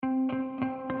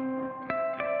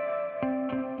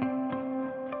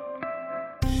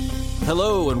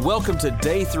Hello and welcome to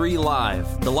Day 3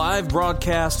 Live, the live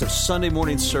broadcast of Sunday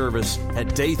morning service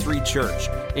at Day 3 Church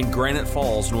in Granite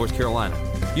Falls, North Carolina.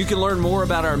 You can learn more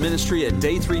about our ministry at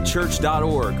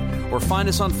day3church.org or find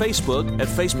us on Facebook at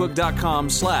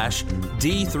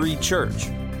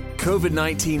facebook.com/D3Church.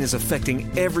 COVID-19 is affecting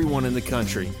everyone in the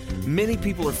country. Many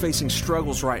people are facing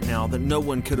struggles right now that no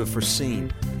one could have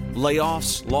foreseen.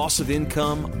 Layoffs, loss of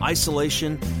income,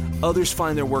 isolation. Others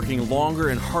find they're working longer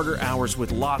and harder hours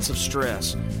with lots of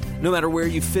stress. No matter where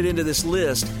you fit into this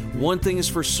list, one thing is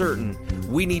for certain: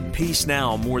 we need peace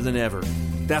now more than ever.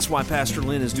 That's why Pastor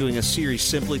Lynn is doing a series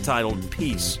simply titled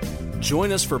Peace.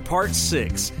 Join us for Part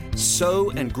 6,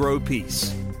 Sow and Grow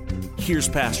Peace. Here's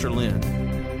Pastor Lynn.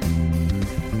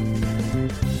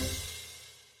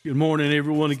 Good morning,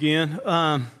 everyone, again.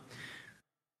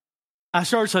 I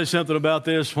started to say something about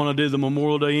this when I did the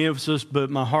Memorial Day emphasis, but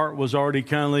my heart was already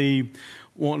kind of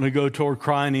wanting to go toward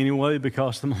crying anyway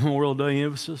because of the Memorial Day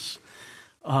emphasis.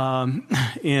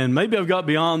 And maybe I've got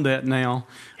beyond that now.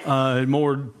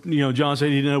 John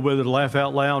said he didn't know whether to laugh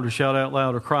out loud or shout out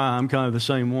loud or cry. I'm kind of the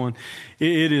same one.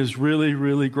 It is really,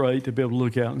 really great to be able to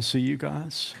look out and see you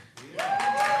guys.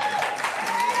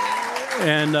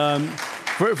 And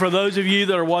for those of you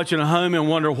that are watching at home and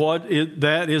wonder what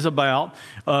that is about,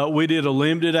 we did a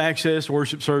limited access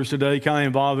worship service today, kind of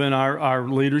involving our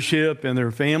leadership and their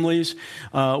families.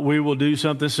 We will do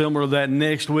something similar to that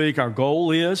next week. Our goal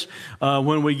is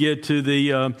when we get to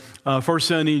the first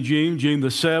Sunday in June the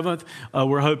 7th,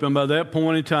 we're hoping by that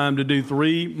point in time to do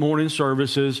 3 morning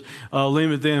services,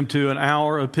 limit them to an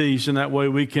hour apiece, and that way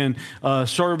we can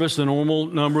service the normal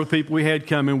number of people we had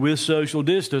coming with social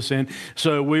distancing.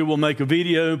 So we will make a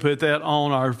video, put that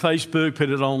on our Facebook,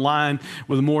 put it online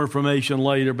with more information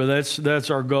later, but that's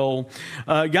our goal.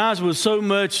 Guys, with so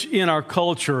much in our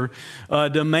culture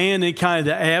demanding kind of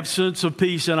the absence of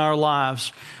peace in our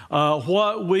lives,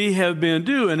 what we have been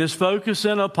doing is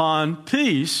focusing upon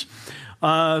peace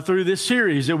through this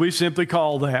series that we simply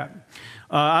call that.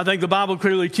 I think the Bible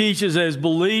clearly teaches as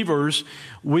believers,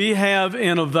 we have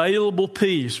an available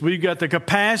peace. We've got the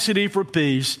capacity for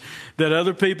peace that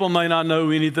other people may not know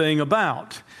anything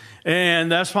about. And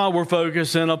that's why we're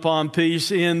focusing upon peace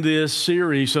in this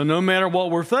series. So no matter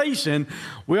what we're facing,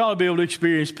 we ought to be able to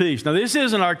experience peace. Now, this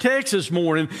isn't our text this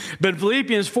morning, but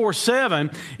Philippians 4:7,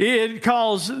 it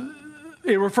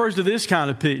refers to this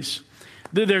kind of peace.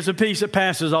 There's a peace that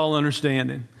passes all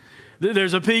understanding.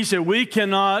 There's a peace that we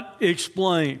cannot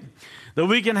explain, that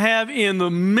we can have in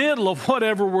the middle of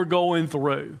whatever we're going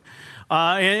through.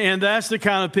 And that's the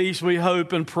kind of peace we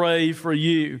hope and pray for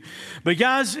you. But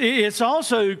guys, it's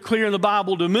also clear in the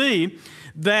Bible to me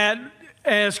that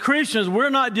as Christians,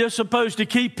 we're not just supposed to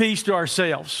keep peace to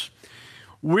ourselves.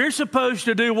 We're supposed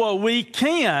to do what we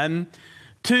can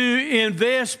to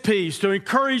invest peace, to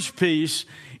encourage peace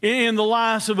in the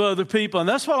lives of other people. And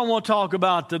that's what I want to talk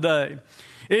about today.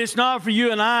 It's not for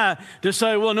you and I to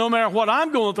say, well, no matter what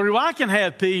I'm going through, I can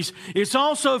have peace. It's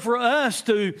also for us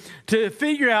to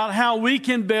figure out how we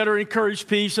can better encourage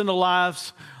peace in the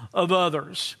lives of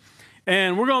others.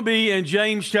 And we're going to be in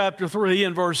James chapter 3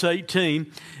 and verse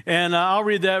 18. And I'll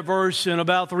read that verse in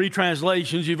about 3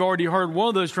 translations. You've already heard one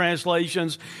of those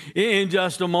translations in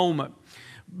just a moment.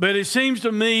 But it seems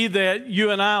to me that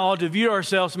you and I ought to view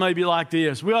ourselves maybe like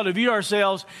this. We ought to view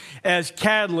ourselves as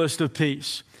catalysts of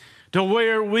peace, to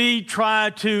where we try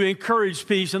to encourage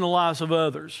peace in the lives of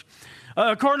others.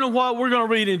 According to what we're going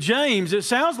to read in James, it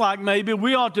sounds like maybe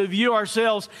we ought to view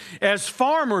ourselves as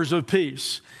farmers of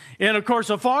peace. And of course,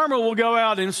 a farmer will go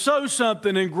out and sow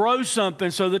something and grow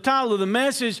something. So the title of the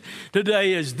message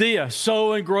today is this: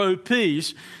 Sow and Grow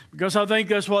Peace, because I think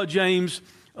that's what James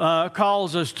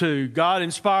calls us to. God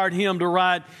inspired him to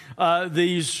write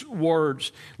these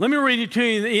words. Let me read it to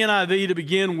you in the NIV to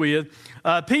begin with.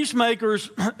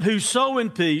 Peacemakers who sow in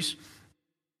peace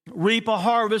reap a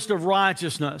harvest of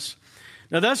righteousness.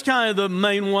 Now, that's kind of the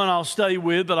main one I'll stay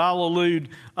with, but I'll allude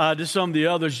to some of the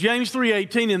others. James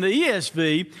 3:18 in the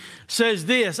ESV says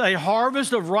this: a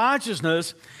harvest of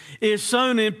righteousness is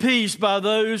sown in peace by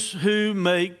those who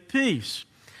make peace.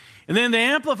 And then the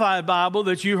Amplified Bible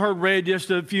that you heard read just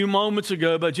a few moments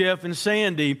ago by Jeff and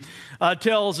Sandy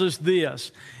tells us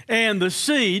this: and the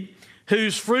seed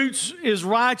whose fruits is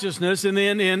righteousness, and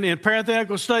then in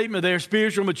parenthetical statement there,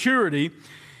 spiritual maturity,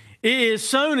 is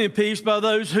sown in peace by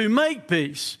those who make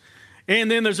peace.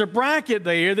 And then there's a bracket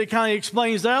there that kind of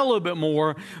explains that a little bit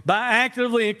more: by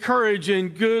actively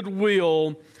encouraging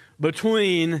goodwill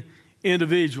between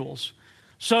individuals.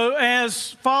 So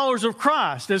as followers of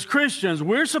Christ, as Christians,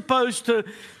 we're supposed to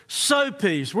sow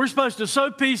peace. We're supposed to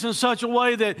sow peace in such a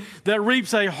way that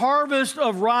reaps a harvest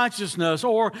of righteousness,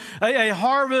 or a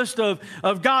harvest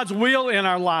of God's will in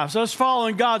our lives, us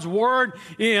following God's word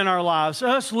in our lives,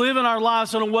 us living our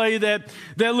lives in a way that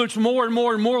looks more and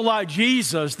more and more like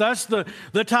Jesus. That's the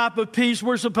type of peace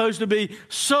we're supposed to be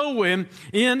sowing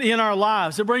in our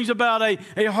lives. It brings about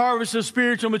a harvest of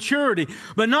spiritual maturity,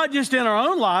 but not just in our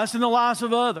own lives, in the lives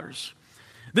of others.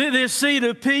 This seed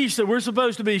of peace that we're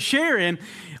supposed to be sharing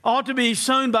ought to be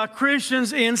sown by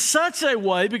Christians in such a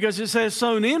way, because it says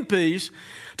sown in peace,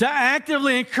 to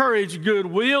actively encourage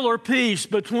goodwill or peace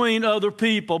between other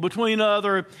people, between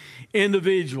other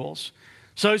individuals.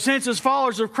 So since as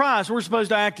followers of Christ, we're supposed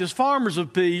to act as farmers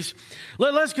of peace,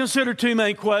 let's consider two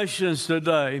main questions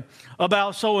today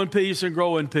about sowing peace and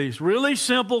growing peace. Really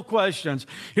simple questions.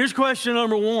 Here's question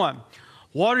number one.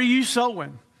 What are you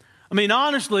sowing? I mean,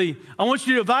 honestly, I want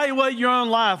you to evaluate your own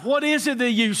life. What is it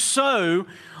that you sow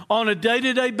on a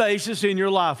day-to-day basis in your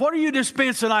life? What are you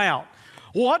dispensing out?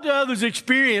 What do others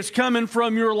experience coming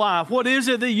from your life? What is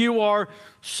it that you are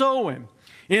sowing?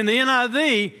 In the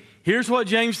NIV, here's what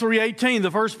James 3:18,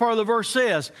 the first part of the verse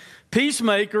says,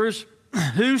 peacemakers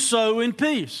who sow in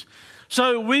peace.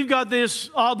 So we've got this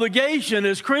obligation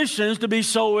as Christians to be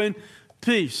sowing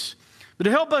peace. But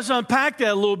to help us unpack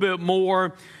that a little bit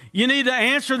more, you need to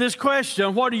answer this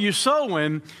question, what are you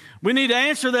sowing? We need to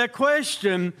answer that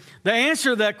question. The answer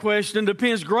to that question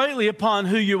depends greatly upon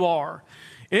who you are.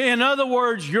 In other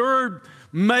words, your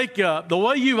makeup, the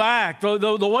way you act,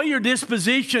 the way your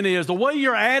disposition is, the way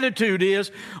your attitude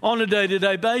is on a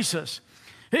day-to-day basis.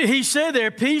 He said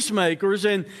there, peacemakers,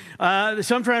 and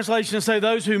some translations say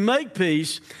those who make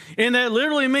peace, and that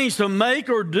literally means to make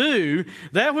or do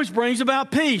that which brings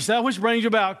about peace, that which brings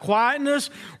about quietness,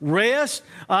 rest.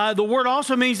 The word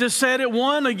also means to set at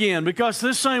one again, because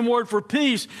this same word for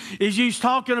peace is used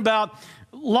talking about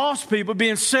lost people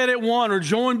being set at one or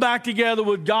joined back together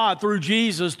with God through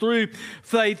Jesus, through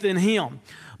faith in Him.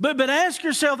 But ask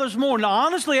yourself this morning,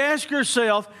 honestly ask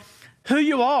yourself who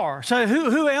you are. Say,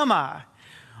 who am I?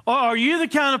 Are you the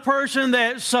kind of person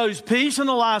that sows peace in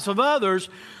the lives of others?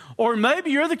 Or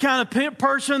maybe you're the kind of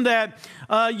person that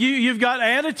you've got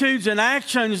attitudes and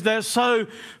actions that sow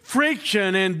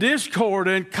friction and discord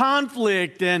and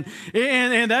conflict. And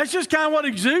that's just kind of what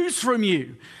exudes from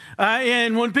you.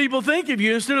 And when people think of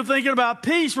you, instead of thinking about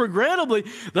peace, regrettably,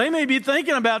 they may be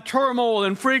thinking about turmoil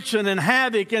and friction and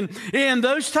havoc and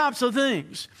those types of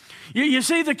things. You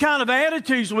see, the kind of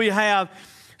attitudes we have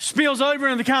spills over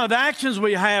into the kind of actions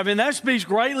we have, and that speaks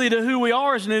greatly to who we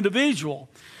are as an individual.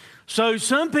 So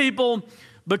some people,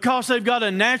 because they've got a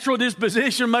natural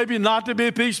disposition maybe not to be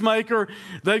a peacemaker,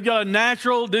 they've got a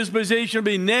natural disposition to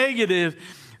be negative,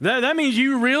 that means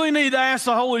you really need to ask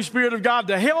the Holy Spirit of God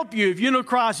to help you, if you know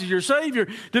Christ as your Savior,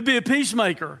 to be a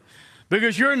peacemaker.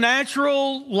 Because your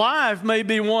natural life may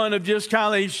be one of just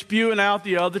kind of spewing out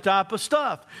the other type of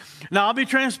stuff. Now, I'll be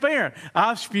transparent.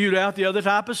 I've spewed out the other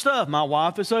type of stuff. My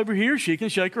wife is over here. She can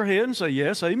shake her head and say,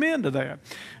 yes, amen to that.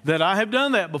 That I have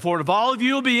done that before. And if all of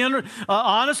you will be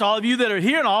honest, all of you that are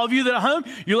here and all of you that are at home,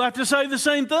 you'll have to say the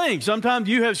same thing. Sometimes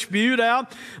you have spewed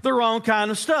out the wrong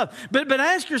kind of stuff. But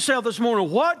ask yourself this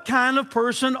morning, what kind of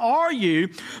person are you?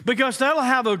 Because that'll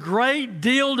have a great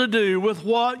deal to do with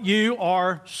what you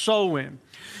are sowing.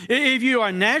 If you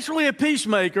are naturally a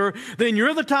peacemaker, then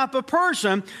you're the type of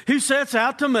person who sets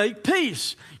out to make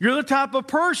peace. You're the type of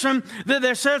person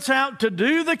that sets out to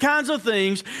do the kinds of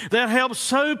things that help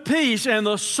sow peace in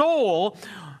the soul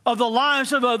of the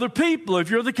lives of other people, if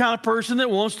you're the kind of person that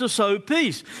wants to sow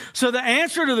peace. So the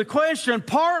answer to the question,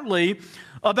 partly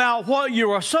about what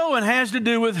you are sowing, has to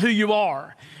do with who you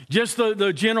are, just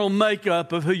the general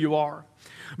makeup of who you are.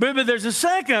 But there's a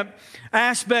second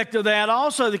aspect of that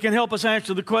also that can help us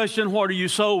answer the question, what are you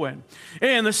sowing?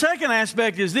 And the second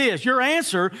aspect is this. Your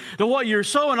answer to what you're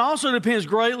sowing also depends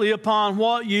greatly upon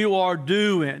what you are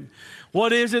doing.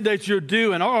 What is it that you're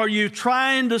doing? Are you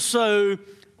trying to sow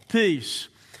peace?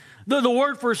 The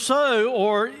word for sow,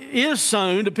 or is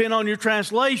sown, depending on your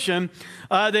translation,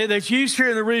 that's used here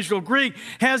in the original Greek,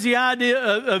 has the idea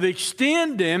of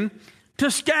extending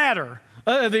to scatter.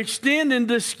 Of extending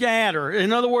to scatter.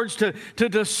 In other words,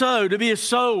 to sow, to be a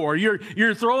sower.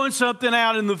 You're throwing something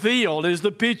out in the field is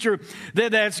the picture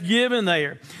that's given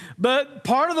there. But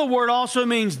part of the word also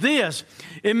means this.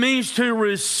 It means to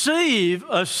receive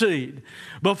a seed.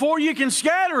 Before you can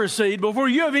scatter a seed, before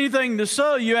you have anything to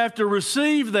sow, you have to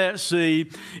receive that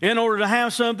seed in order to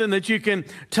have something that you can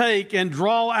take and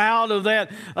draw out of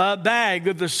that bag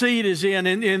that the seed is in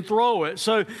and throw it.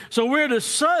 So we're to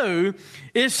sow,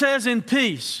 it says, in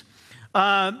peace.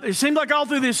 It seems like all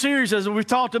through this series, as we've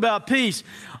talked about peace,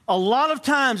 a lot of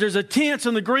times there's a tense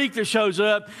in the Greek that shows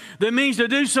up that means to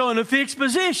do so in a fixed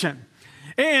position.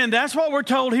 And that's what we're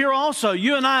told here also.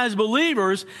 You and I as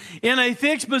believers in a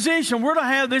fixed position, we're to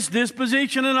have this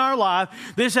disposition in our life,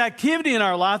 this activity in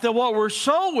our life, that what we're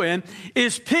sowing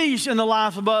is peace in the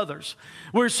life of others.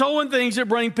 We're sowing things that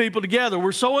bring people together.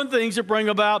 We're sowing things that bring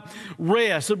about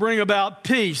rest, that bring about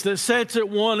peace, that sets at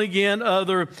one again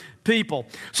other people.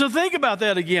 So think about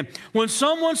that again. When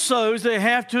someone sows, they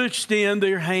have to extend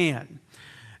their hand.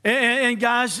 And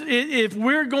guys, if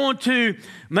we're going to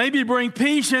maybe bring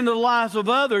peace into the lives of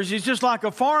others, it's just like a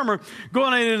farmer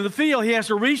going out into the field. He has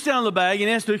to reach down the bag and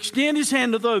he has to extend his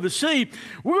hand to throw the seed.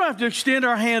 We're going to have to extend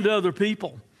our hand to other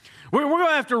people. We're going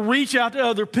to have to reach out to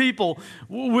other people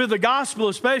with the gospel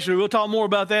especially. We'll talk more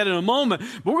about that in a moment.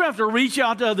 But we're going to have to reach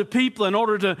out to other people in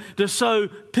order to sow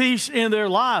peace in their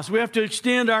lives. We have to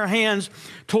extend our hands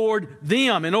toward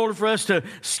them in order for us to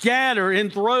scatter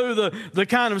and throw the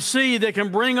kind of seed that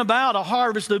can bring about a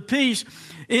harvest of peace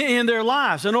in their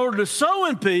lives. In order to sow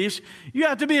in peace, you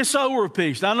have to be a sower of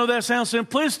peace. Now, I know that sounds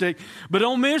simplistic, but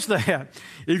don't miss that.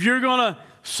 If you're going to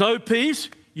sow peace,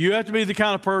 you have to be the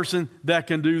kind of person that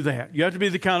can do that. You have to be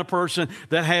the kind of person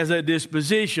that has that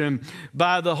disposition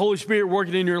by the Holy Spirit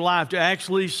working in your life to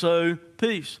actually sow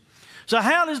peace. So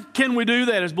how can we do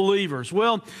that as believers?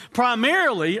 Well,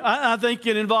 primarily, I think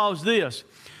it involves this.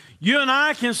 You and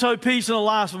I can sow peace in the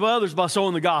lives of others by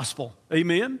sowing the gospel.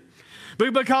 Amen?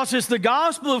 Because it's the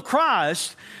gospel of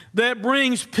Christ that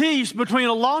brings peace between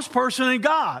a lost person and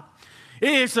God.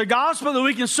 It's the gospel that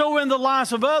we can sow in the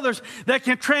lives of others that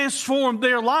can transform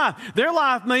their life. Their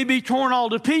life may be torn all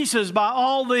to pieces by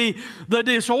all the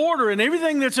disorder and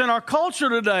everything that's in our culture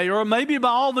today, or maybe by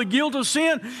all the guilt of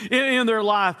sin in their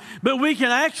life. But we can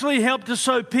actually help to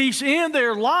sow peace in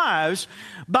their lives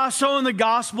by sowing the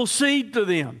gospel seed to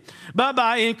them,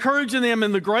 by encouraging them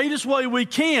in the greatest way we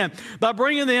can, by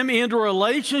bringing them into a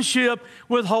relationship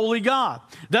with Holy God.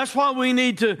 That's why we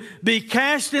need to be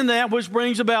cast in that which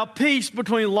brings about peace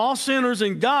between lost sinners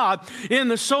and God. In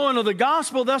the sowing of the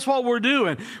gospel, that's what we're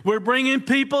doing. We're bringing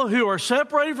people who are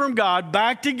separated from God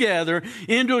back together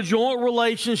into a joint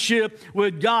relationship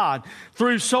with God.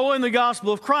 Through sowing the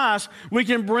gospel of Christ, we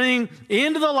can bring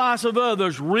into the lives of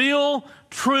others real,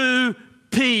 true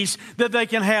peace that they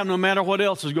can have no matter what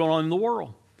else is going on in the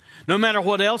world. No matter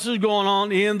what else is going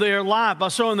on in their life. By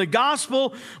sowing the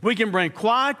gospel, we can bring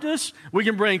quietness, we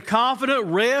can bring confident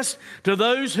rest to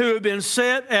those who have been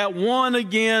set at one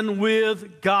again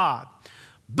with God.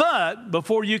 But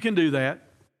before you can do that,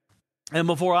 and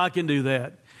before I can do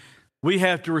that, we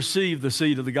have to receive the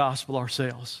seed of the gospel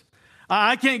ourselves.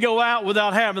 I can't go out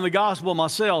without having the gospel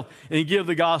myself and give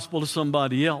the gospel to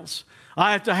somebody else.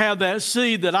 I have to have that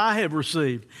seed that I have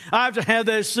received. I have to have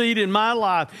that seed in my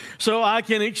life so I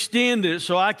can extend it,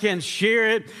 so I can share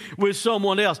it with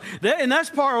someone else. And that's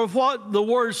part of what the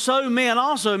word sow meant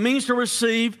also. It means to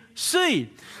receive seed.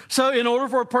 So in order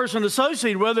for a person to sow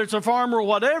seed, whether it's a farmer or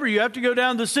whatever, you have to go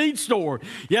down to the seed store.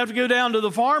 You have to go down to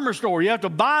the farmer store. You have to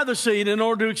buy the seed in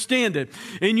order to extend it.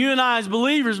 And you and I as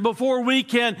believers, before we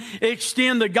can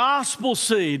extend the gospel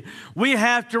seed, we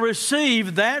have to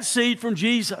receive that seed from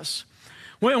Jesus.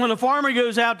 When a farmer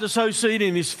goes out to sow seed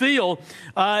in his field,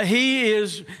 he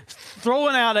is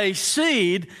throwing out a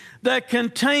seed that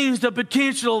contains the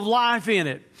potential of life in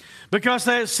it. Because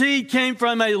that seed came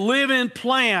from a living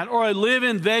plant or a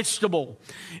living vegetable.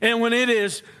 And when it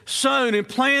is sown and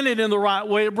planted in the right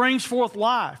way, it brings forth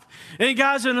life. And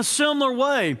guys, in a similar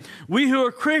way, we who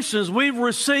are Christians, we've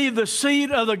received the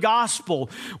seed of the gospel.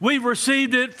 We've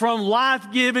received it from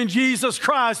life-giving Jesus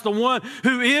Christ, the one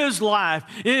who is life.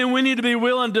 And we need to be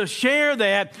willing to share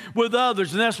that with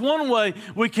others. And that's one way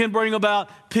we can bring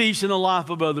about peace in the life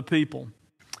of other people.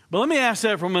 But let me ask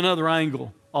that from another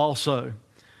angle also.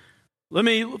 Let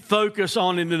me focus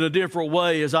on it in a different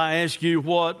way as I ask you,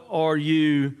 what are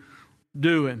you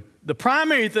doing? The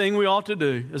primary thing we ought to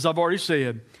do, as I've already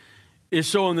said, is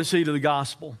sowing the seed of the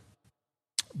gospel.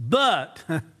 But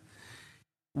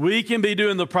we can be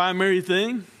doing the primary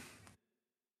thing,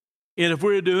 and if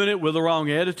we're doing it with the wrong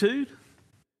attitude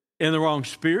and the wrong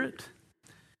spirit,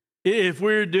 if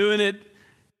we're doing it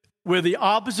with the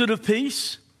opposite of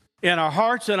peace in our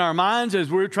hearts and our minds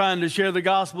as we're trying to share the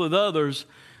gospel with others,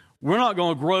 we're not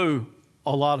going to grow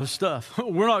a lot of stuff.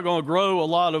 We're not going to grow a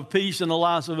lot of peace in the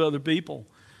lives of other people.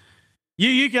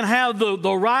 You can have the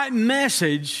right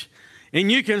message,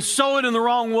 and you can sow it in the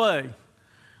wrong way,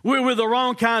 with the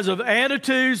wrong kinds of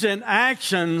attitudes and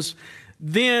actions,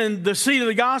 then the seed of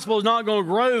the gospel is not going to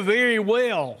grow very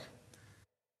well.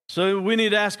 So we need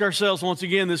to ask ourselves once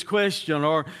again this question,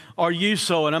 are you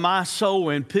sowing? Am I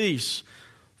sowing peace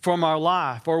from our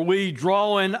life? Are we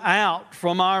drawing out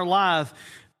from our life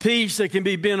peace that can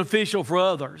be beneficial for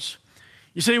others?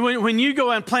 You see, when you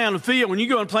go and plant a field, when you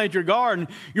go and plant your garden,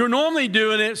 you're normally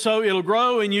doing it so it'll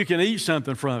grow and you can eat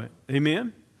something from it.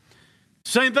 Amen?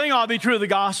 Same thing ought to be true of the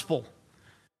gospel.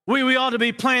 We ought to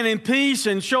be planting peace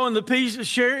and showing the peace,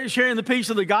 sharing the peace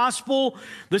of the gospel,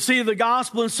 the seed of the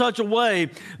gospel in such a way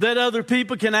that other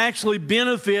people can actually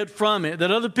benefit from it,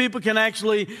 that other people can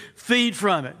actually feed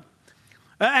from it.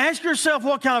 Ask yourself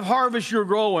what kind of harvest you're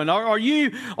growing. Are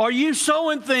you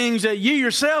sowing things that you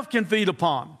yourself can feed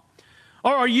upon?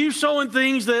 Or are you sowing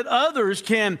things that others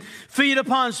can feed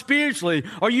upon spiritually?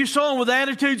 Are you sowing with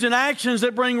attitudes and actions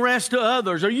that bring rest to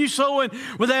others? Are you sowing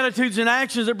with attitudes and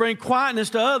actions that bring quietness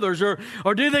to others? Or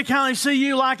do they kind of see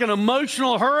you like an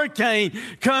emotional hurricane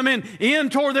coming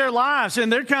in toward their lives,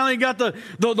 and they're kind of got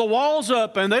the walls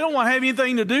up and they don't want to have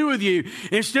anything to do with you?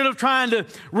 Instead of trying to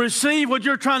receive what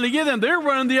you're trying to give them, they're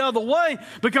running the other way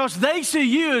because they see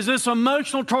you as this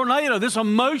emotional tornado, this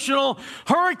emotional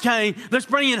hurricane that's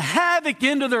bringing havoc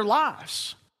into their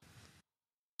lives.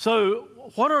 So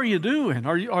what are you doing?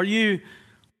 Are you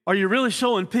really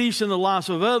showing peace in the lives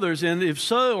of others? And if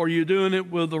so, are you doing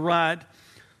it with the right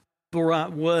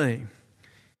way?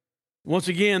 Once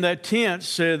again, that tense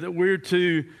said that we're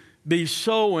to be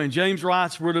sowing. James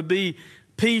writes we're to be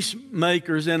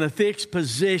peacemakers in a fixed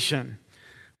position.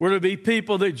 We're to be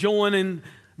people that join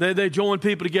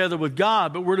people together with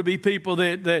God, but we're to be people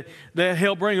that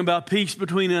help bring about peace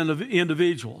between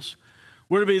individuals.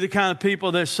 We're to be the kind of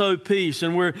people that sow peace,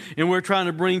 and we're trying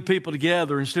to bring people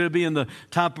together instead of being the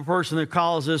type of person that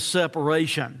causes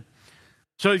separation.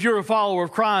 So if you're a follower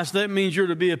of Christ, that means you're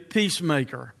to be a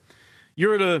peacemaker.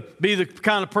 You're to be the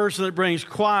kind of person that brings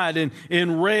quiet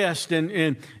and rest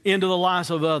and into the lives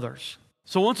of others.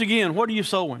 So once again, what are you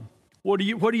sowing? What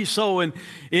are you sowing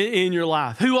in your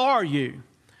life? Who are you?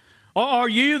 Are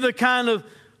you the kind of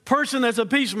person that's a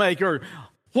peacemaker?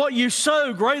 What you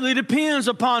sow greatly depends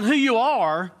upon who you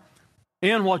are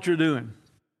and what you're doing.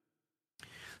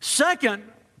 Second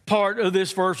part of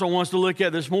this verse I want us to look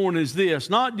at this morning is this.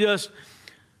 Not just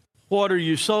what are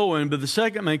you sowing, but the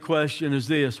second main question is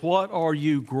this. What are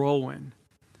you growing?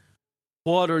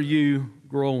 What are you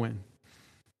growing?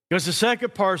 Because the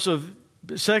second part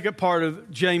of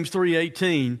James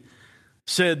 3:18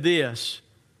 said this.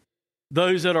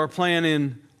 Those that are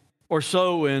planting or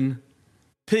sowing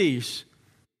peace,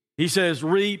 he says,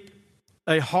 reap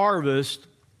a harvest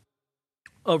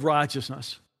of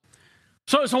righteousness.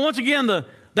 So once again, the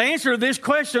answer to this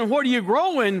question, what are you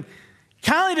growing,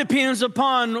 kind of depends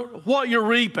upon what you're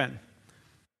reaping.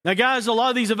 Now, guys, a lot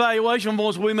of these evaluation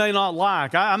points we may not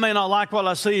like. I may not like what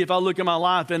I see if I look at my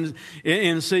life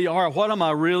and see, all right, what am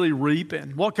I really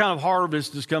reaping? What kind of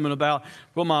harvest is coming about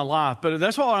from my life? But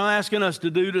that's what I'm asking us to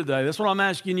do today. That's what I'm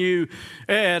asking you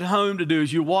at home to do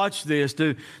as you watch this,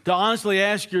 to honestly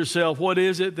ask yourself, what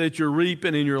is it that you're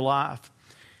reaping in your life?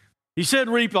 He said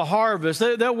reap a harvest.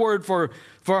 That word for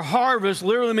harvest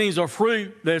literally means a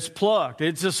fruit that's plucked.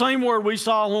 It's the same word we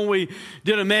saw when we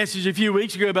did a message a few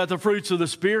weeks ago about the fruits of the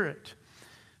Spirit.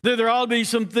 There ought to be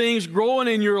some things growing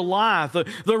in your life. The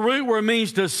root word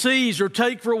means to seize or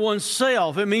take for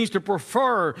oneself. It means to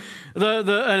prefer.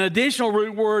 An additional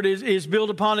root word is built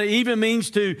upon it. It even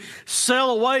means to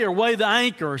sail away or weigh the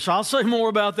anchor. So I'll say more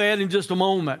about that in just a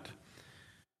moment.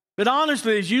 But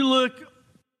honestly, as you look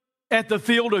at the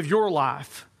field of your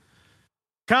life,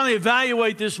 kind of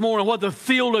evaluate this morning what the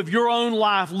field of your own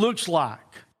life looks like.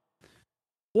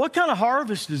 What kind of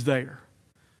harvest is there?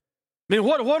 I mean,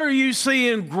 what are you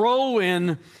seeing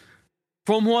growing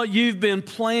from what you've been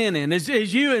planting?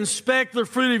 As you inspect the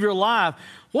fruit of your life,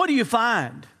 what do you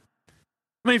find?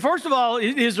 I mean, first of all,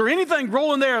 is there anything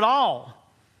growing there at all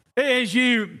as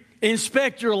you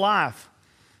inspect your life?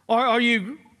 Or are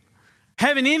you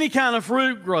having any kind of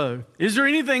fruit grow? Is there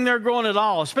anything there growing at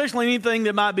all, especially anything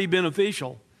that might be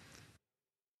beneficial?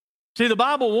 See, the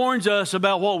Bible warns us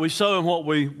about what we sow and what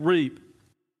we reap.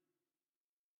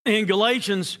 In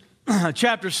Galatians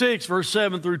chapter 6, verse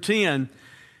 7 through 10,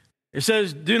 it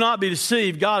says, do not be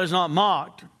deceived, God is not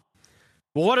mocked.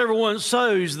 But whatever one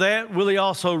sows, that will he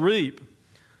also reap.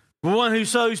 The one who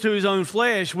sows to his own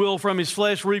flesh will from his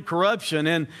flesh reap corruption,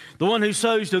 and the one who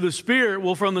sows to the Spirit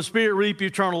will from the Spirit reap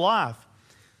eternal life.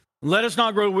 Let us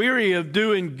not grow weary of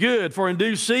doing good, for in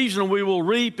due season we will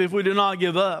reap if we do not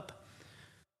give up.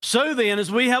 So then,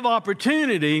 as we have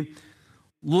opportunity,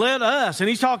 let us, and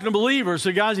he's talking to believers,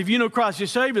 so guys, if you know Christ your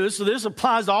Savior, this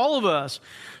applies to all of us.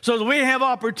 So as we have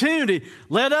opportunity,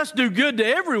 let us do good to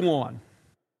everyone,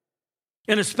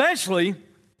 and especially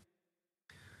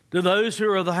to those who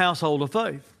are of the household of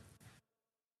faith.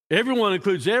 Everyone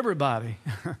includes everybody.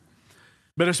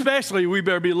 But especially, we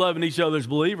better be loving each other as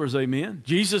believers, amen?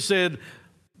 Jesus said,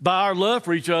 by our love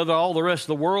for each other, all the rest of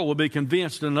the world will be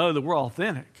convinced and know that we're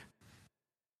authentic.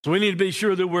 So we need to be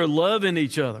sure that we're loving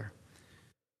each other.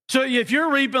 So if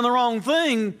you're reaping the wrong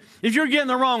thing, if you're getting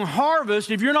the wrong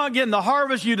harvest, if you're not getting the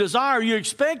harvest you desire, you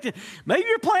expect it, maybe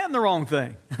you're planting the wrong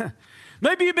thing.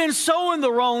 Maybe you've been sowing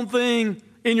the wrong thing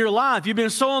in your life. You've been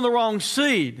sowing the wrong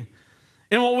seed.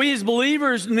 And what we as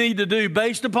believers need to do,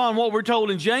 based upon what we're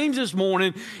told in James this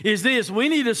morning, is this. We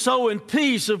need to sow in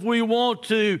peace if we want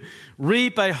to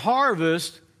reap a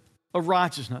harvest of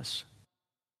righteousness.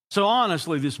 So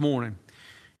honestly this morning,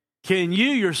 can you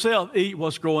yourself eat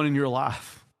what's growing in your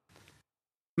life?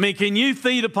 I mean, can you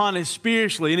feed upon it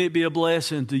spiritually and it be a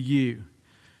blessing to you?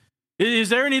 Is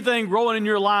there anything growing in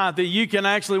your life that you can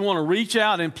actually want to reach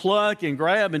out and pluck and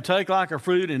grab and take like a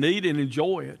fruit and eat and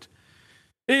enjoy it?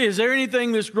 Is there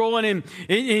anything that's growing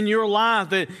in your life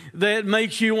that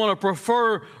makes you want to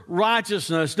prefer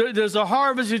righteousness? Does the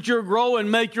harvest that you're growing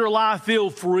make your life feel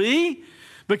free?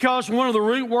 Because one of the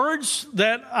root words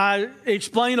that I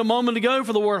explained a moment ago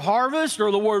for the word harvest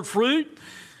or the word fruit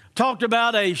talked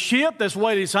about a ship that's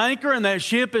weighed its anchor and that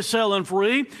ship is sailing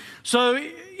free. So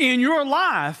in your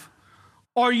life,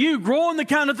 are you growing the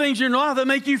kind of things in your life that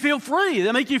make you feel free?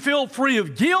 That make you feel free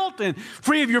of guilt and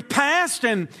free of your past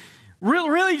and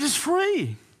really just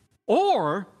free?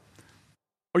 Or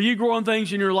are you growing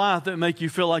things in your life that make you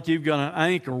feel like you've got an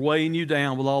anchor weighing you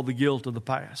down with all the guilt of the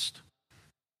past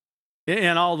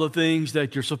and all the things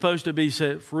that you're supposed to be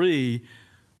set free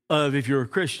of if you're a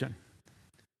Christian?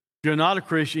 If you're not a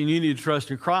Christian, you need to trust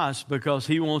in Christ because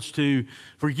He wants to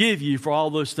forgive you for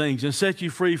all those things and set you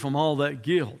free from all that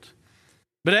guilt.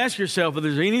 But ask yourself if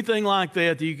there's anything like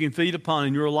that you can feed upon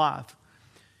in your life.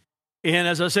 And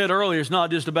as I said earlier, it's not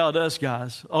just about us,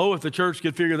 guys. Oh, if the church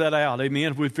could figure that out,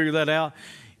 amen. If we figure that out,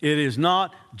 it is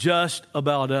not just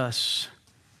about us.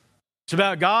 It's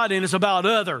about God and it's about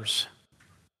others.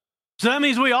 So that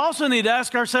means we also need to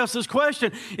ask ourselves this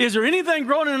question: is there anything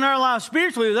growing in our lives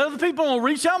spiritually that other people will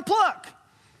reach out and pluck?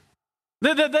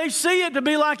 That they see it to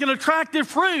be like an attractive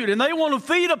fruit and they want to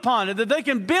feed upon it, that they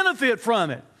can benefit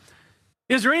from it?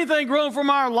 Is there anything growing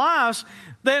from our lives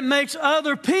that makes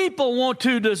other people want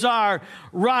to desire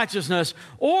righteousness?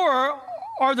 Or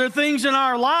are there things in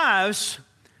our lives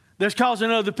that's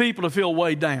causing other people to feel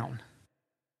weighed down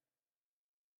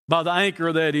by the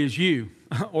anchor that is you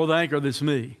or the anchor that's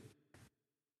me,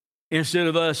 instead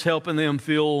of us helping them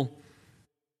feel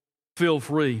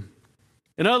free?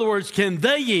 In other words, can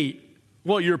they eat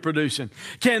what you're producing?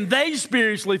 Can they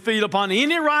spiritually feed upon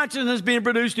any righteousness being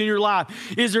produced in your life?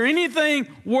 Is there anything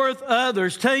worth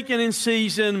others taking in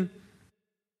season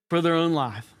for their own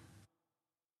life?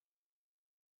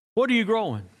 What are you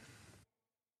growing?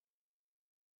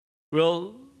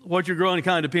 Well, what you're growing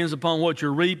kind of depends upon what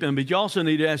you're reaping, but you also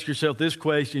need to ask yourself this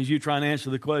question as you try and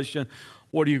answer the question,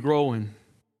 what are you growing?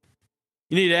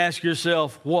 You need to ask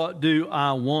yourself, what do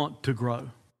I want to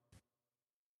grow?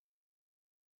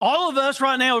 All of us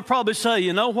right now would probably say,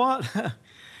 you know what?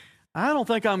 I don't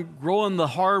think I'm growing the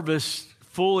harvest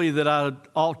fully that I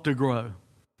ought to grow.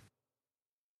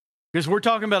 Because we're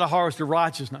talking about a harvest of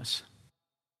righteousness.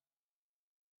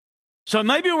 So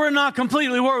maybe we're not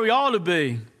completely where we ought to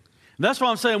be. That's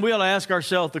why I'm saying we ought to ask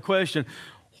ourselves the question,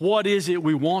 what is it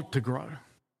we want to grow?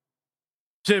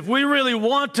 So if we really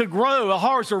want to grow a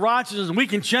harvest of righteousness, and we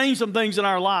can change some things in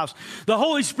our lives, the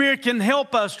Holy Spirit can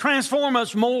help us, transform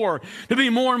us more, to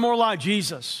be more and more like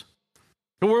Jesus,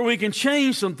 to where we can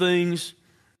change some things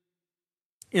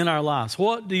in our lives.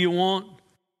 What do you want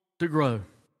to grow?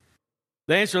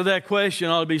 The answer to that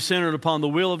question ought to be centered upon the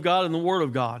will of God and the Word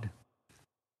of God.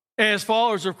 As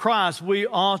followers of Christ, we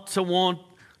ought to want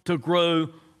to grow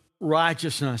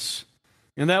righteousness.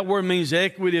 And that word means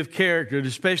equity of character. It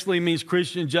especially means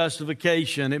Christian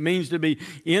justification. It means to be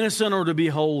innocent or to be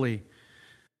holy.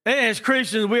 As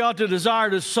Christians, we ought to desire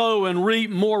to sow and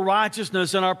reap more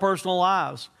righteousness in our personal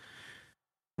lives.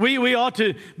 We ought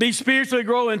to be spiritually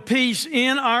growing peace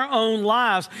in our own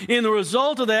lives. And the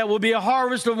result of that will be a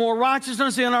harvest of more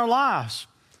righteousness in our lives.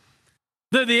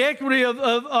 The equity of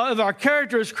our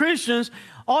character as Christians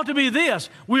ought to be this: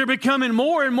 we are becoming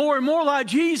more and more and more like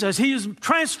Jesus. He is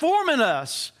transforming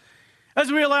us as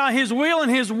we allow His will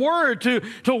and His Word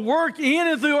to work in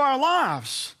and through our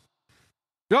lives.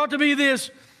 There ought to be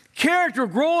this character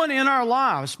growing in our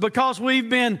lives because we've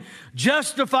been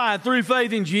justified through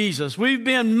faith in Jesus. We've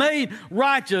been made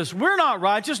righteous. We're not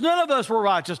righteous. None of us were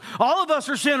righteous. All of us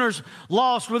are sinners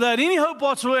lost without any hope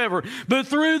whatsoever. But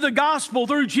through the gospel,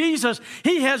 through Jesus,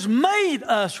 He has made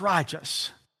us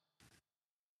righteous.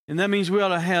 And that means we ought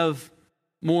to have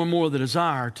more and more the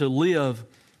desire to live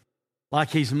like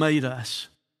He's made us,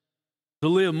 to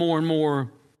live more and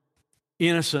more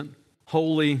innocent,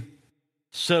 holy,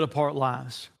 set-apart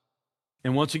lives.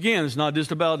 And once again, it's not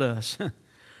just about us.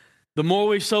 The more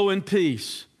we sow in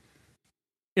peace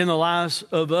in the lives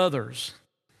of others,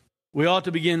 we ought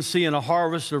to begin seeing a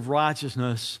harvest of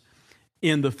righteousness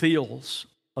in the fields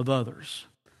of others,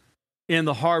 in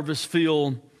the harvest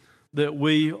field that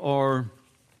we are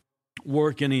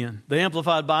working in. The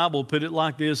Amplified Bible put it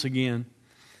like this again.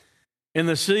 In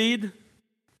the seed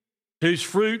whose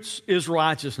fruits is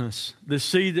righteousness, the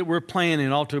seed that we're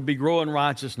planting ought to be growing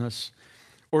righteousness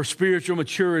or spiritual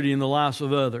maturity in the lives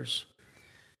of others.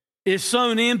 It's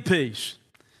sown in peace.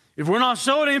 If we're not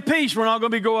sowing in peace, we're not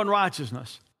going to be growing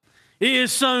righteousness. It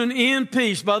is sown in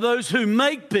peace by those who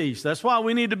make peace. That's why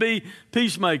we need to be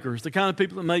peacemakers, the kind of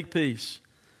people that make peace.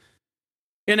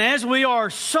 And as we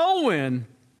are sowing,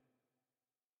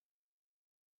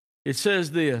 it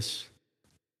says this,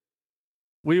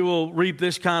 we will reap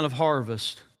this kind of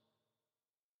harvest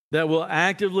that will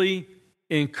actively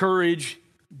encourage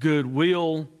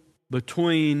goodwill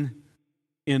between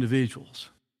individuals.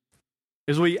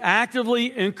 As we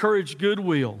actively encourage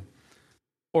goodwill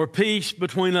or peace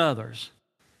between others,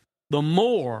 the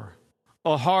more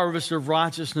a harvest of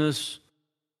righteousness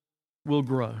will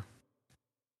grow.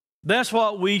 That's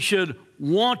what we should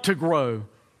want to grow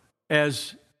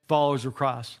as followers of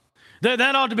Christ. That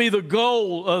ought to be the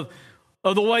goal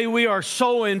of the way we are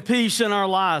sowing peace in our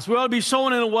lives. We ought to be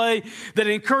sowing in a way that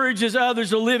encourages others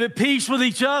to live at peace with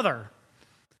each other.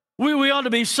 We ought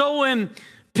to be sowing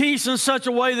peace in such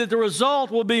a way that the result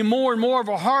will be more and more of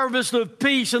a harvest of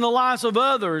peace in the lives of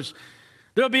others.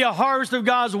 There'll be a harvest of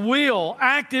God's will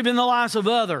active in the lives of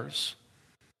others.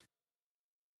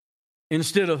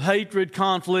 Instead of hatred,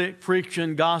 conflict,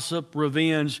 friction, gossip,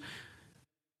 revenge.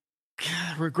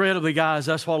 Regrettably, guys,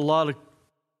 that's what a lot of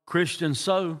Christians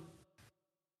sow.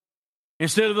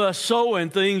 Instead of us sowing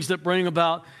things that bring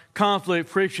about conflict,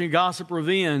 friction, gossip,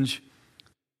 revenge,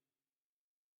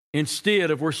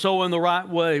 instead, if we're sowing the right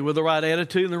way, with the right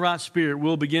attitude and the right spirit,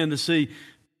 we'll begin to see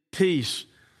peace,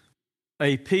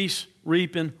 a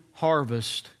peace-reaping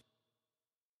harvest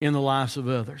in the lives of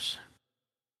others.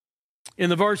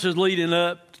 In the verses leading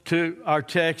up to our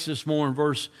text this morning,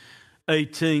 verse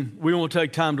 18, we won't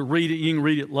take time to read it. You can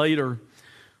read it later.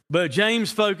 But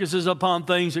James focuses upon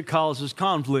things that causes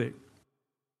conflict.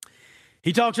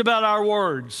 He talks about our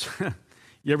words.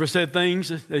 You ever said things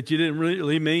that you didn't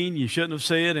really mean, you shouldn't have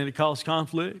said, and it caused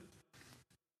conflict?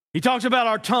 He talks about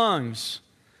our tongues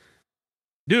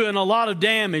doing a lot of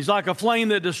damage, like a flame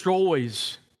that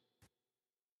destroys.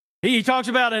 He talks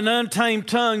about an untamed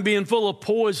tongue being full of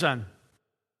poison.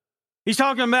 He's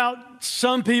talking about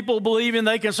some people believing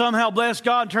they can somehow bless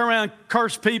God and turn around and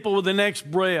curse people with the next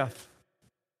breath.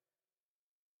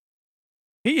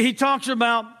 He talks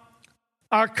about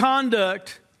our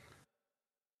conduct,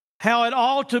 how it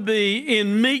ought to be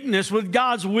in meekness with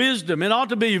God's wisdom. It ought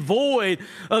to be void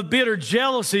of bitter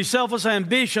jealousy, selfish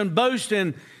ambition,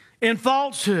 boasting, and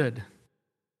falsehood.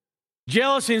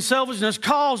 Jealousy and selfishness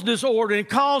cause disorder and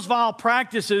cause vile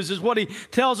practices, is what he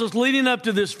tells us leading up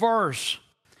to this verse.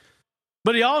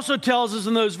 But he also tells us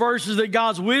in those verses that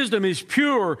God's wisdom is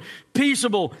pure,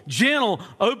 peaceable, gentle,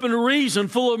 open to reason,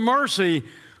 full of mercy,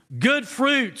 good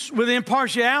fruits with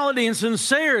impartiality and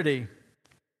sincerity.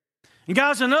 And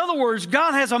guys, in other words,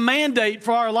 God has a mandate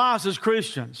for our lives as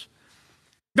Christians.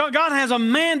 God has a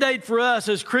mandate for us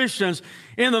as Christians.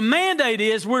 And the mandate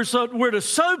is we're to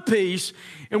sow peace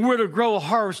and we're to grow a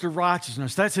harvest of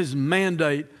righteousness. That's His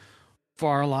mandate for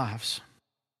our lives.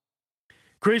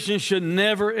 Christians should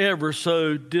never, ever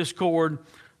sow discord,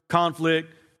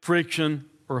 conflict, friction,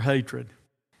 or hatred.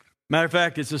 Matter of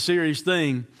fact, it's a serious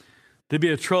thing to be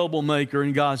a troublemaker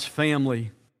in God's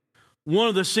family. One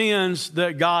of the sins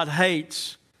that God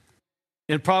hates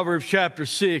in Proverbs chapter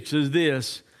 6 is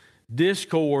this: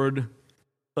 discord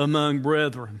among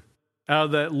brethren. Out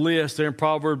of that list there in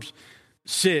Proverbs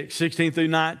 6, 16 through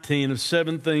 19 of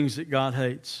 7 things that God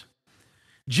hates.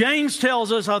 James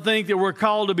tells us, I think, that we're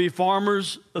called to be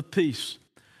farmers of peace.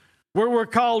 We're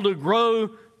called to grow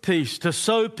peace, to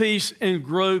sow peace and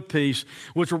grow peace,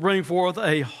 which will bring forth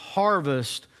a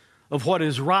harvest of what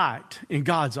is right in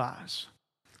God's eyes.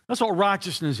 That's what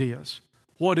righteousness is,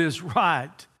 what is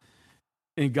right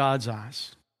in God's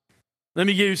eyes. Let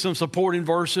me give you some supporting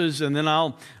verses, and then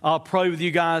I'll pray with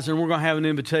you guys, and we're going to have an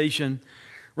invitation.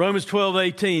 Romans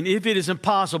 12:18, if it is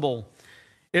impossible,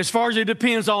 as far as it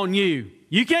depends on you,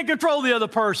 you can't control the other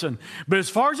person, but as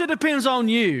far as it depends on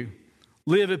you,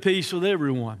 live at peace with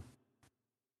everyone.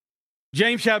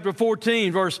 James chapter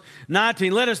 14, verse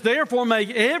 19, let us therefore make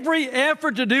every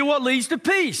effort to do what leads to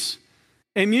peace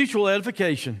and mutual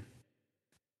edification.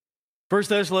 1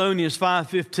 Thessalonians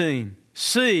 5:15,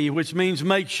 see, which means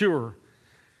make sure.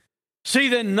 See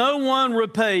that no one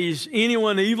repays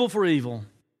anyone evil for evil,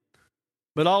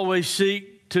 but always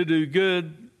seek to do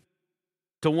good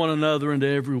to one another and to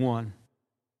everyone.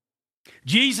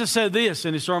 Jesus said this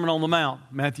in his Sermon on the Mount,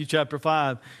 Matthew chapter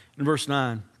 5 and verse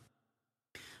 9.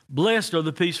 Blessed are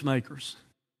the peacemakers.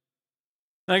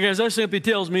 Now guys, that simply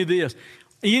tells me this.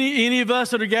 Any of us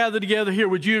that are gathered together here,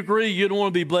 would you agree you don't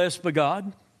want to be blessed by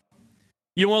God?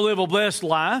 You want to live a blessed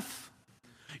life?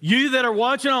 You that are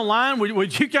watching online,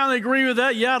 would you kind of agree with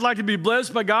that? Yeah, I'd like to be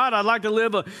blessed by God. I'd like to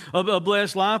live a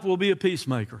blessed life. We'll be a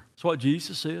peacemaker. That's what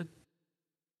Jesus said.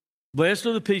 Blessed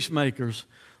are the peacemakers,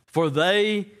 for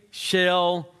they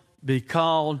shall be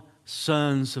called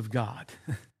sons of God.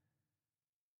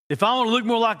 If I want to look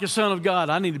more like a son of God,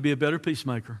 I need to be a better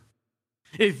peacemaker.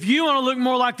 If you want to look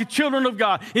more like the children of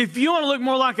God, if you want to look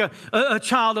more like a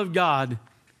child of God,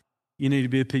 you need to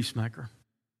be a peacemaker.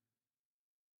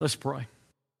 Let's pray.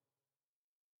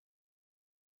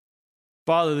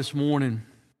 Father, this morning,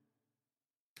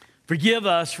 forgive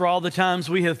us for all the times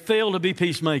we have failed to be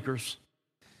peacemakers.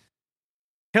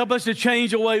 Help us to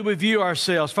change the way we view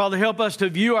ourselves. Father, help us to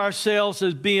view ourselves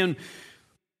as being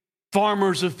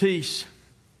farmers of peace.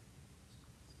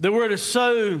 That we're to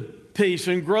sow peace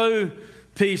and grow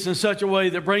peace in such a way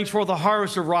that brings forth a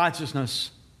harvest of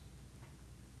righteousness.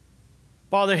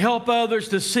 Father, help others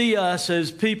to see us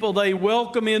as people they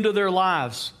welcome into their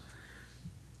lives,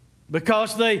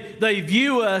 because they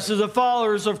view us as the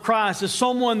followers of Christ, as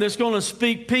someone that's going to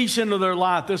speak peace into their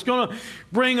life, that's going to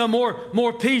bring a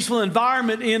more peaceful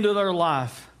environment into their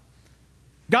life.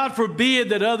 God forbid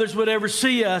that others would ever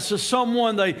see us as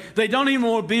someone they don't even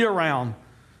want to be around,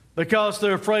 because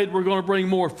they're afraid we're going to bring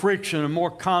more friction and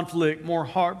more conflict, more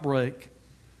heartbreak.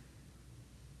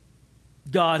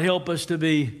 God, help us to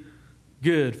be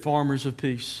good farmers of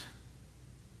peace.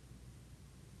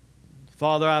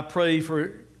 Father, I pray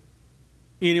for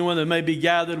anyone that may be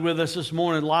gathered with us this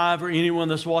morning live, or anyone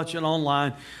that's watching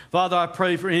online. Father, I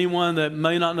pray for anyone that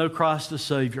may not know Christ as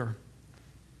Savior.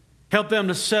 Help them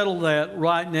to settle that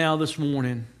right now this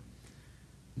morning.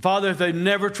 Father, if they've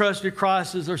never trusted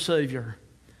Christ as their Savior,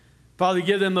 Father,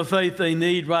 give them the faith they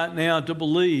need right now to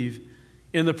believe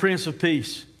in the Prince of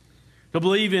Peace, to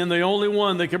believe in the only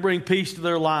one that can bring peace to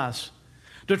their lives,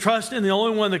 to trust in the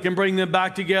only one that can bring them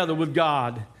back together with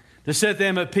God, to set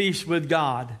them at peace with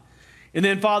God. And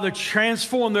then, Father,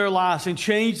 transform their lives and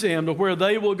change them to where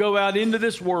they will go out into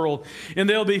this world and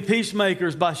they'll be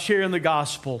peacemakers by sharing the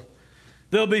gospel.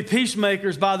 They'll be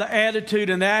peacemakers by the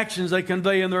attitude and the actions they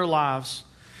convey in their lives.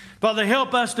 Father,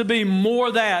 help us to be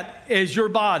more that as your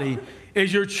body,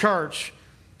 as your church.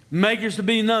 Make us to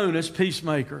be known as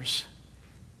peacemakers.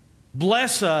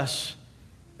 Bless us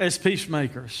as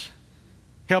peacemakers.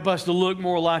 Help us to look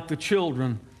more like the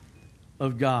children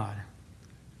of God.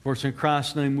 For it's in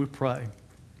Christ's name we pray.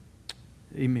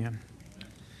 Amen.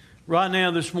 Right now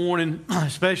this morning,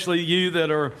 especially you that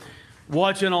are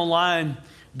watching online,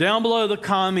 down below the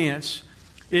comments,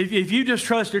 if you just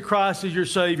trusted Christ as your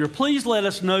Savior, please let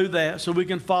us know that so we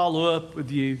can follow up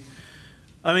with you.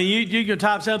 I mean, you can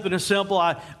type something as simple,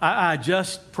 I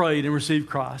just prayed and received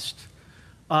Christ.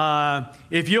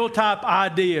 If you'll type I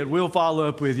did, we'll follow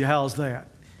up with you. How's that?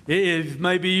 If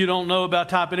maybe you don't know about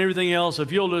typing everything else,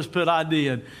 if you'll just put I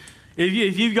did.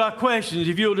 If you've got questions,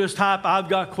 if you'll just type I've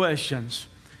got questions,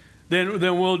 then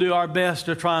we'll do our best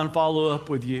to try and follow up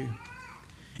with you.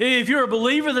 If you're a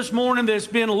believer this morning that's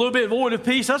been a little bit void of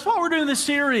peace, that's why we're doing this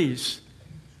series.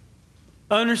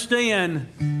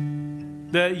 Understand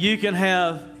that you can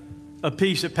have a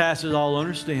peace that passes all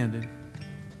understanding.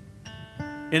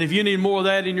 And if you need more of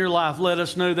that in your life, let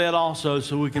us know that also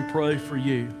so we can pray for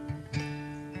you.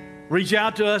 Reach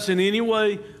out to us in any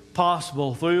way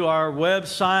possible through our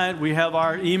website. We have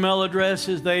our email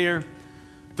addresses there.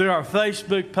 Through our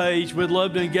Facebook page. We'd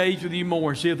love to engage with you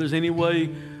more. See if there's any way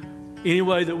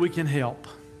that we can help.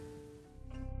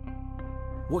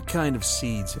 What kind of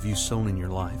seeds have you sown in your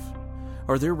life?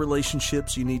 Are there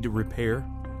relationships you need to repair?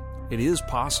 It is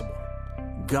possible.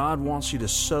 God wants you to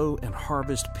sow and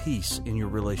harvest peace in your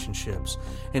relationships,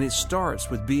 and it starts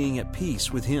with being at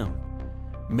peace with Him.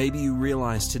 Maybe you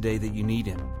realize today that you need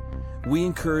Him. We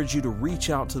encourage you to reach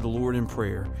out to the Lord in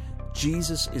prayer.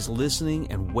 Jesus is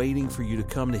listening and waiting for you to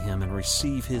come to Him and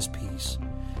receive His peace.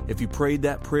 If you prayed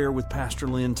that prayer with Pastor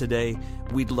Lynn today,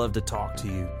 we'd love to talk to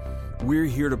you. We're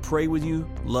here to pray with you,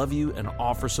 love you, and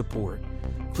offer support.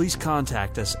 Please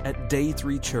contact us at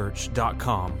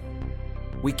day3church.com.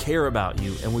 We care about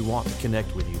you and we want to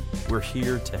connect with you. We're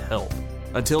here to help.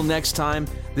 Until next time,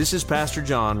 this is Pastor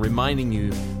John reminding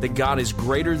you that God is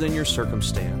greater than your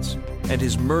circumstance and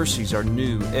His mercies are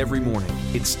new every morning.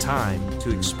 It's time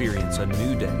to experience a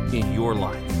new day in your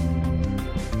life.